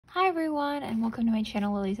Hi everyone, and welcome to my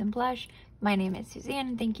channel, Lilies and Blush. My name is Suzanne,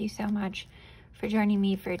 and thank you so much for joining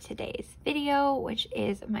me for today's video, which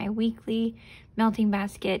is my weekly melting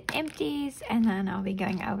basket empties, and then I'll be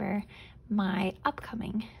going over my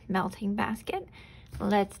upcoming melting basket.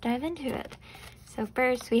 Let's dive into it. So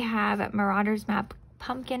first we have Marauder's Map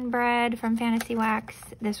pumpkin bread from Fantasy Wax.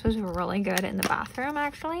 This was really good in the bathroom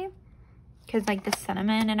actually, because like the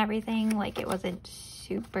cinnamon and everything, like it wasn't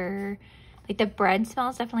super, like the bread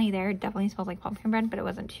smells definitely there. It definitely smells like pumpkin bread, but it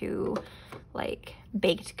wasn't too like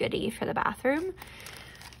baked goody for the bathroom.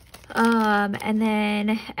 And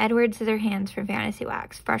then Edward Scissorhands from Fantasy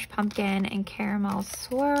Wax, fresh pumpkin and caramel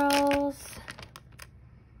swirls.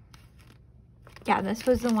 Yeah, this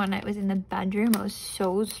was the one that was in the bedroom. It was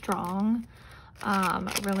so strong.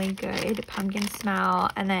 Really good pumpkin smell.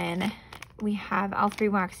 And then we have L3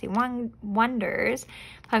 Waxy Wonders,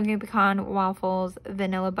 pumpkin pecan waffles,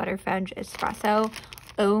 vanilla butterfudge espresso.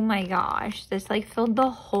 Oh my gosh, this like filled the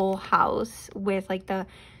whole house with like the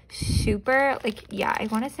super, like, yeah, I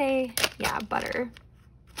want to say, yeah, butter.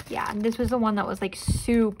 Yeah, this was the one that was like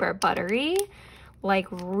super buttery, like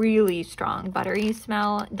really strong buttery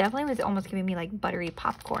smell. Definitely was almost giving me like buttery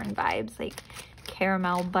popcorn vibes, like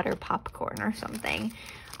caramel butter popcorn or something.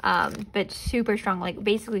 But super strong, like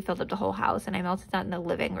basically filled up the whole house. And I melted that in the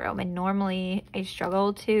living room, and normally I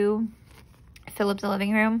struggle to fill up the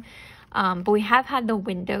living room, but we have had the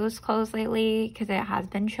windows closed lately because it has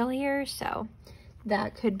been chillier, so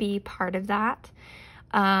that could be part of that.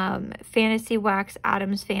 Fantasy Wax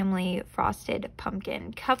Addams Family frosted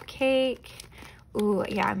pumpkin cupcake. Ooh,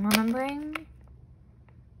 yeah, I'm remembering.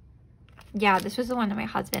 Yeah, this was the one that my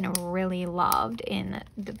husband really loved in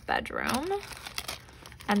the bedroom.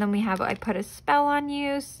 And then we have I Put a Spell on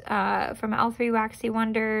You from L3 Waxy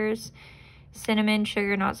Wonders. Cinnamon,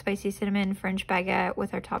 sugar, not spicy cinnamon, French baguette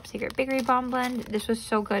with our top secret bakery bomb blend. This was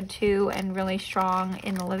so good too and really strong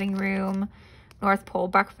in the living room. North Pole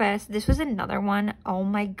breakfast. This was another one. Oh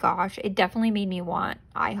my gosh, it definitely made me want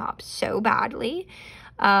IHOP so badly.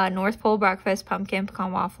 North Pole breakfast, pumpkin,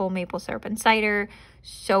 pecan waffle, maple syrup, and cider.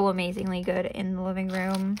 So amazingly good in the living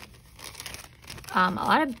room. A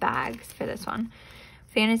lot of bags for this one.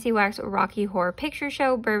 Fantasy Wax Rocky Horror Picture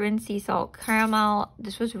Show, bourbon, sea salt, caramel.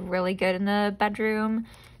 This was really good in the bedroom.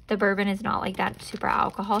 The bourbon is not like that super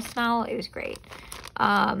alcohol smell. It was great.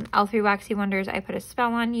 L3 Waxy Wonders, I Put a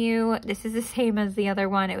Spell on You. This is the same as the other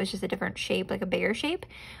one. It was just a different shape, like a bigger shape.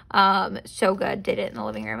 So good. Did it in the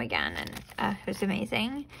living room again, and it was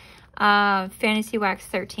amazing. Fantasy Wax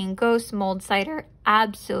 13 Ghosts Mold Cider.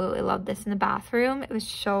 Absolutely loved this in the bathroom. It was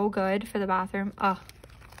so good for the bathroom. Oh,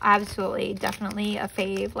 absolutely, definitely a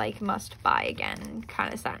fave, like must buy again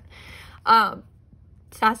kind of scent.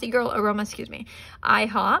 Sassy Girl Aroma, excuse me,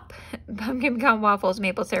 IHOP, pumpkin pecan waffles,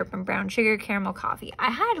 maple syrup, and brown sugar caramel coffee. I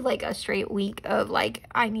had like a straight week of like,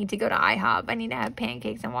 I need to go to IHOP. I need to have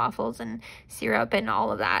pancakes and waffles and syrup and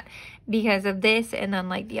all of that because of this. And then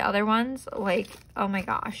like the other ones, like, oh my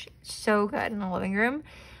gosh, so good in the living room.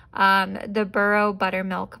 The Burrow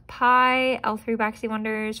Buttermilk Pie, L3 Waxy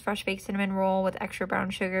Wonders, fresh baked cinnamon roll with extra brown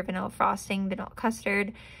sugar, vanilla frosting, vanilla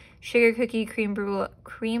custard, sugar cookie, creme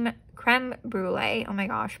brulee, oh my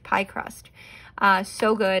gosh, pie crust.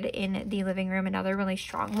 So good in the living room. Another really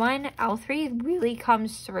strong one. L3 really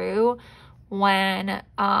comes through when,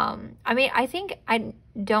 I mean, I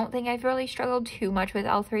don't think I've really struggled too much with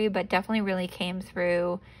L3, but definitely really came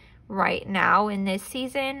through right now in this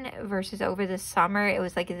season versus over the summer. It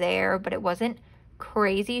was like there, but it wasn't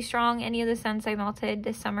crazy strong any of the scents I melted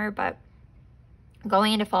this summer. But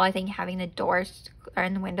going into fall, I think having the doors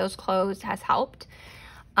and the windows closed has helped.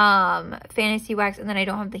 Fantasy Wax, and then I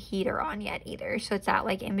don't have the heater on yet either, so it's that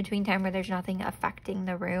like in between time where there's nothing affecting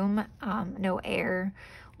the room, no air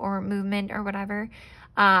or movement or whatever.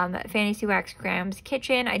 Fantasy Wax Graham's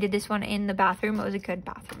Kitchen. I did this one in the bathroom. It was a good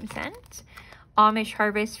bathroom scent. Amish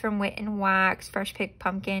Harvest from Wit and Wax, fresh picked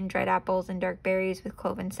pumpkin, dried apples, and dark berries with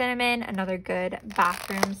clove and cinnamon. Another good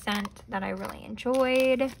bathroom scent that I really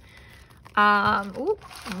enjoyed. Ooh,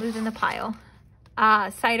 I'm losing the pile.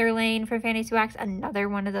 Cider Lane for Fantasy Wax. Another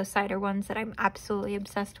one of those cider ones that I'm absolutely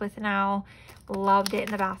obsessed with now. Loved it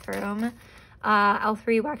in the bathroom.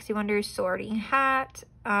 L3 Waxy Wonders Sorting Hat.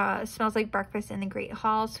 Smells like breakfast in the Great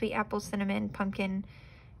Hall. Sweet apple, cinnamon, pumpkin,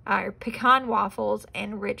 pecan waffles,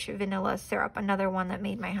 and rich vanilla syrup. Another one that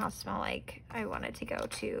made my house smell like I wanted to go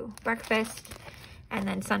to breakfast. And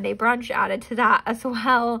then Sunday brunch added to that as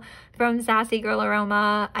well from Sassy Girl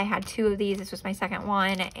Aroma. I had 2 of these. This was my second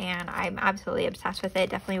one, and I'm absolutely obsessed with it.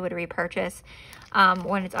 Definitely would repurchase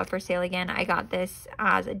when it's up for sale again. I got this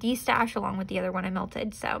as a de-stash along with the other one I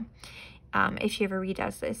melted. So If she ever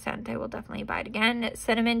redoes this scent, I will definitely buy it again.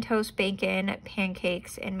 Cinnamon toast bacon,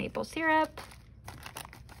 pancakes, and maple syrup.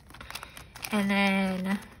 And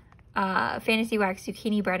then Fantasy Wax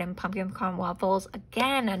zucchini bread and pumpkin pecan waffles.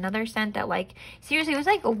 Again, another scent that, like, seriously, it was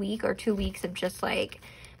like a week or 2 weeks of just like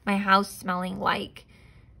my house smelling like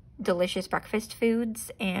delicious breakfast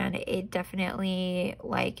foods, and it definitely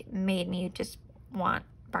like made me just want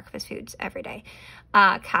breakfast foods every day.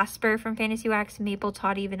 Casper from Fantasy Wax, maple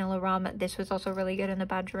toddy vanilla rum. This was also really good in the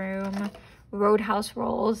bedroom. Roadhouse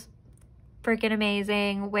rolls, freaking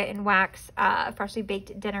amazing. Wit and Wax freshly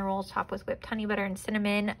baked dinner rolls topped with whipped honey butter and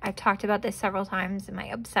cinnamon. I've talked about this several times in my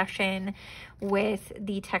obsession with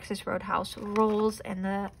the Texas Roadhouse rolls and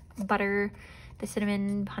the butter, the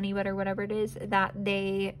cinnamon honey butter, whatever it is that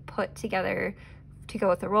they put together to go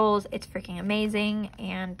with the rolls. It's freaking amazing,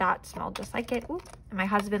 and that smelled just like it. Ooh, and my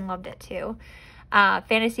husband loved it too.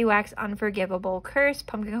 Fantasy Wax Unforgivable Curse,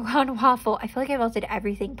 pumpkin pecan waffle. I feel like I melted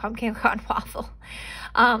everything pumpkin pecan waffle.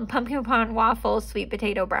 Pumpkin pecan waffle, sweet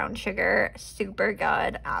potato brown sugar, super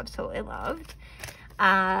good, absolutely loved.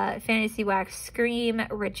 Fantasy Wax Scream,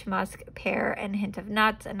 rich musk, pear, and hint of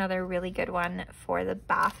nuts, another really good one for the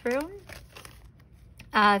bathroom.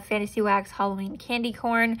 Fantasy Wax Halloween Candy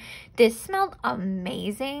Corn. This smelled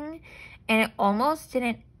amazing, and it almost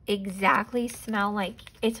didn't exactly smell like,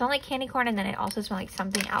 it smelled like candy corn, and then it also smelled like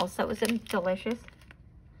something else that was delicious.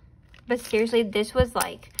 But seriously, this was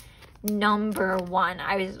like #1.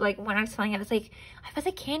 I was like, when I was smelling it, I was like, I put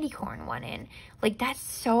the candy corn one in. Like, that's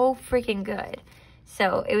so freaking good.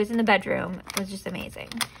 So it was in the bedroom. It was just amazing.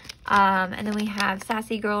 And then we have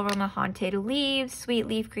Sassy Girl Aroma Haunted Leaves, Sweet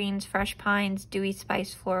Leaf Greens, Fresh Pines, Dewy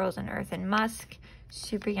Spice Florals, and Earth and Musk.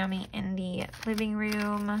 Super yummy in the living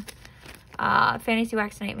room. Fantasy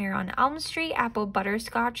Wax Nightmare on Elm Street, Apple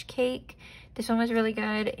Butterscotch Cake. This one was really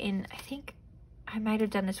good. And I think I might have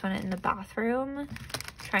done this one in the bathroom,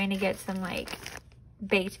 trying to get some like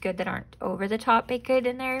baked good that aren't over the top baked good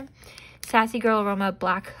in there. Sassy Girl Aroma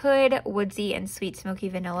Black Hood, Woodsy, and Sweet Smoky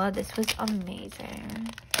Vanilla. This was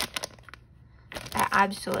amazing. I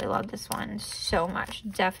absolutely love this one so much.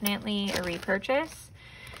 Definitely a repurchase.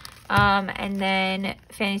 And then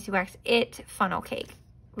Fantasy Wax It Funnel Cake.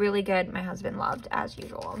 Really good. My husband loved, as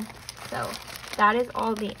usual. So that is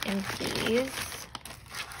all the empties.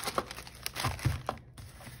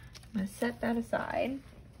 I'm going to set that aside.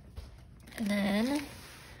 And then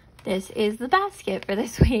this is the basket for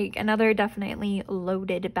this week. Another definitely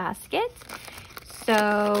loaded basket.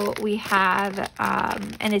 So we have,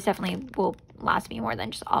 and this definitely will last me more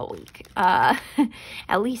than just all week.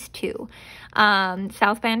 At least 2.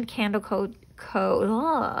 South Bend Candle Code.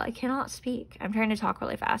 I cannot speak. I'm trying to talk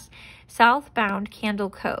really fast. Southbound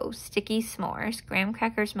Candle Co. Sticky S'mores, graham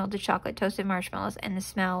crackers, melted chocolate, toasted marshmallows, and the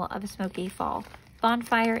smell of a smoky fall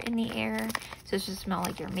bonfire in the air. So it's just smell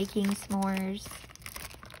like you're making s'mores.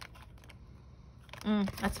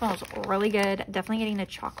 That smells really good. Definitely getting the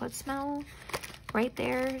chocolate smell right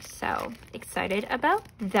there. So excited about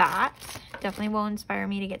that. Definitely will inspire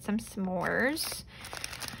me to get some s'mores.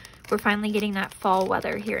 We're finally getting that fall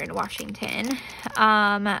weather here in Washington.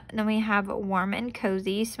 Then we have Warm and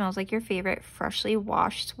Cozy. Smells like your favorite freshly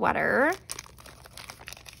washed sweater.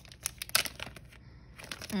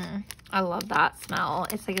 I love that smell.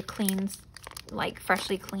 It's like a clean, like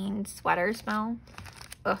freshly cleaned sweater smell.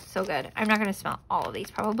 Oh, so good. I'm not going to smell all of these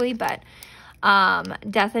probably, but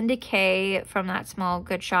Death and Decay from That Small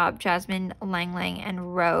Good Shop. Jasmine, Lang Lang,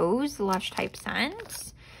 and Rose. Lush type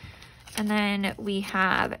scent. And then we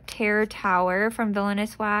have Terror Tower from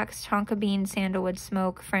Villainous Wax, Tonka Bean, Sandalwood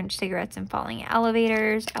Smoke, French Cigarettes, and Falling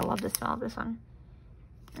Elevators. I love the smell of this one.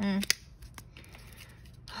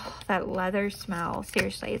 Oh, that leather smell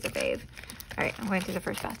seriously is a fave. All right, I'm going through the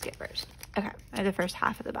first basket first. Okay, the first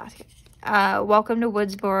half of the basket. Welcome to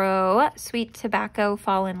Woodsboro, Sweet Tobacco,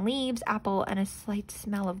 Fallen Leaves, Apple, and a slight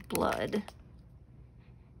smell of blood.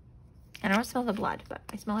 I don't smell the blood, but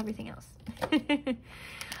I smell everything else.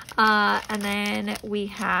 And then we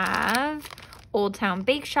have Old Town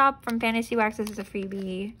Bake Shop from Fantasy Wax. This is a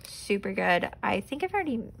freebie. Super good. I think I've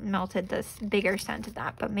already melted this bigger scent of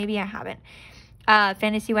that, but maybe I haven't.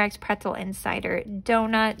 Fantasy Wax Pretzel Insider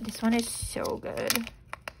Donut. This one is so good.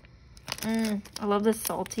 I love the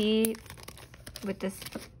salty with this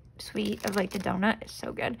sweet of like the donut. It's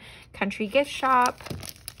so good. Country Gift Shop.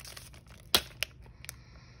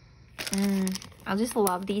 I just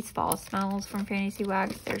love these fall smells from Fantasy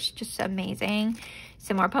Wax. They're just amazing.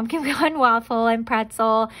 Some more pumpkin pecan waffle and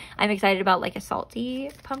pretzel. I'm excited about like a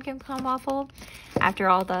salty pumpkin pecan waffle after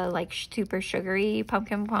all the like super sugary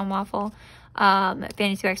pumpkin pecan waffle.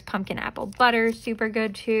 Fantasy Wax pumpkin apple butter, super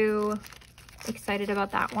good too. Excited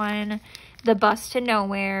about that one. The Bus to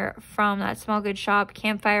Nowhere from that Small Good Shop.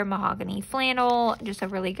 Campfire Mahogany Flannel. Just a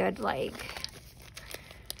really good, like,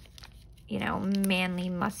 you know, manly,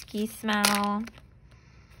 musky smell.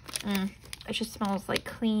 It just smells like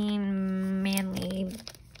clean, manly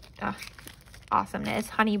awesomeness.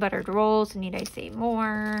 Honey Buttered Rolls. Need I say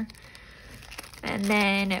more? And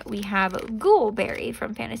then we have Ghoul Berry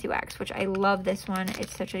from Fantasy Wax, which I love this one.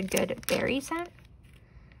 It's such a good berry scent.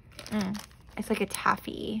 It's like a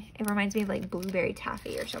taffy. It reminds me of like blueberry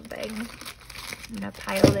taffy or something. I'm gonna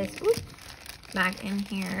pile this back in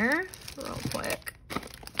here real quick.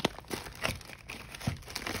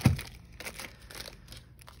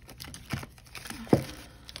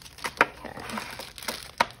 Okay.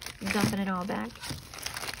 Dumping it all back.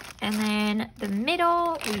 And then the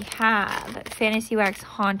middle, we have Fantasy Wax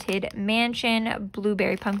Haunted Mansion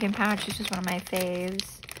Blueberry Pumpkin Patch. This is one of my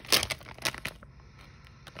faves.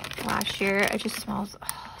 Last year, it just smells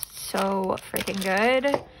so freaking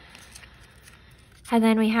good. And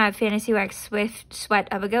then we have Fantasy Wax Swift Sweat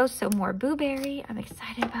of a Ghost, so more blueberry. I'm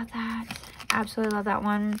excited about that. Absolutely love that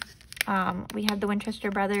one. We have the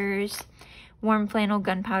Winchester Brothers Warm Flannel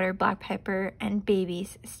Gunpowder Black Pepper and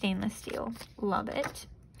Baby's Stainless Steel. Love it.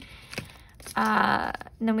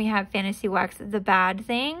 Then we have Fantasy Wax The Bad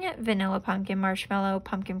Thing Vanilla Pumpkin Marshmallow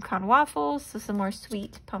Pumpkin Pecan Waffles, so some more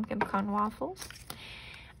sweet pumpkin pecan waffles.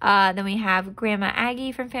 Then we have Grandma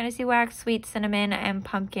Aggie from Fantasy Wax, Sweet Cinnamon and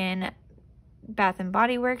Pumpkin Bath and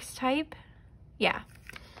Body Works type. Yeah.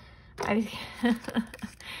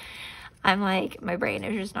 I'm like, my brain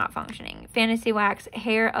is just not functioning. Fantasy Wax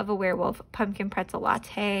Hair of a Werewolf Pumpkin Pretzel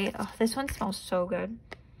Latte. Oh, this one smells so good.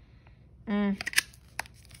 The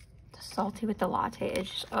salty with the latte is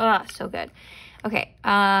just, so good. Okay,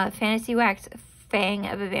 Fantasy Wax Fang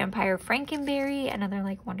of a Vampire Frankenberry. Another,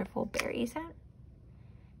 like, wonderful berry scent.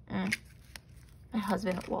 My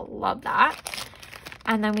husband will love that.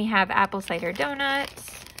 And then we have Apple Cider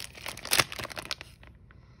Donuts.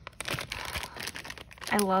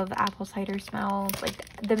 I love apple cider smells. Like,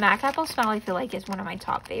 the MAC apple smell, I feel like, is one of my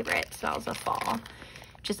top favorite smells of fall.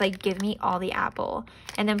 Just, like, give me all the apple.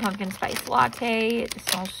 And then Pumpkin Spice Latte. It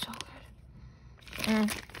smells so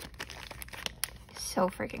good. So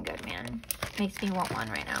freaking good, man. Makes me want one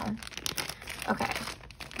right now. Okay.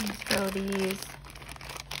 Let's throw these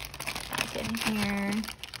in here,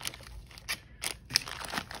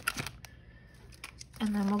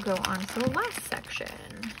 and then we'll go on to the last section.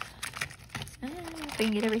 If we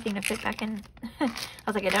can get everything to fit back in. I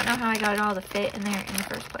was like, I don't know how I got it all to fit in there in the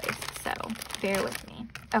first place, so bear with me.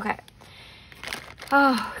 Okay.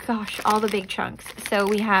 Oh gosh, all the big chunks. So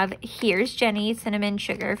we have Here's Jenny Cinnamon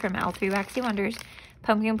Sugar from L3 Waxy Wonders,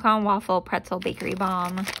 Pumpkin Pecan Waffle Pretzel Bakery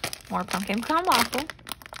Bomb, more Pumpkin Pecan Waffle.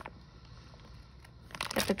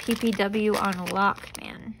 Got the PPW on lock,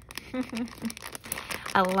 man.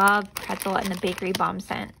 I love pretzel, and the bakery bomb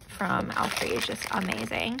scent from L3 is just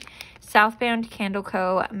amazing. Southbound Candle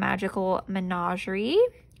Co. Magical Menagerie,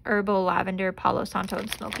 Herbal Lavender, Palo Santo,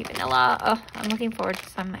 and Smoky Vanilla. Oh, I'm looking forward to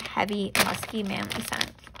some heavy, musky, manly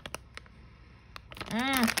scent.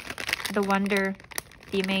 The Wonder,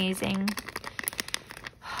 the Amazing.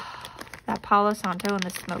 That Palo Santo and the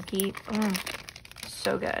Smoky.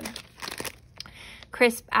 So good.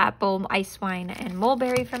 Crisp Apple, Ice Wine, and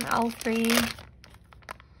Mulberry from L3.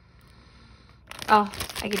 Oh,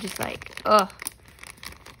 I could just like,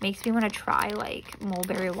 makes me want to try like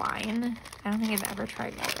mulberry wine. I don't think I've ever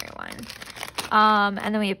tried mulberry wine.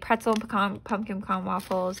 And then we have pretzel and pumpkin pecan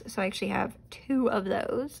waffles. So I actually have 2 of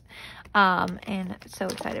those. And so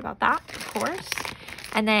excited about that, of course.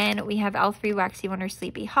 And then we have L3 Waxy Wonder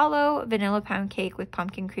Sleepy Hollow Vanilla Pound Cake with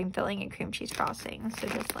pumpkin cream filling and cream cheese frosting. So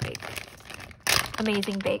just like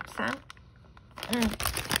amazing baked scent.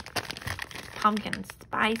 Pumpkin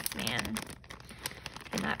spice, man.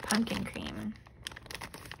 And that pumpkin cream.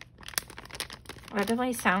 That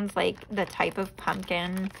definitely sounds like the type of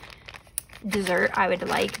pumpkin dessert I would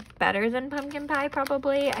like better than pumpkin pie,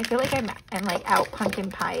 probably. I feel like I'm like out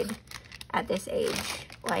pumpkin pied at this age.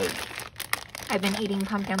 Like, I've been eating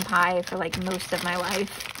pumpkin pie for like most of my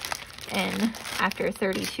life. And after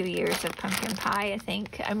 32 years of pumpkin pie, I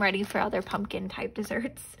think I'm ready for other pumpkin type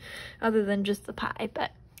desserts other than just the pie.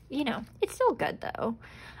 But, you know, it's still good though.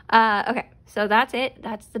 Okay, so that's it.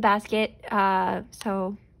 That's the basket.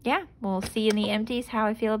 So yeah, we'll see in the empties how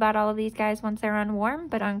I feel about all of these guys once they're on warm,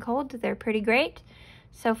 but on cold, they're pretty great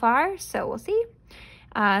so far. So we'll see.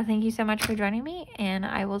 Thank you so much for joining me, and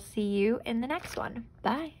I will see you in the next one.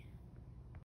 Bye.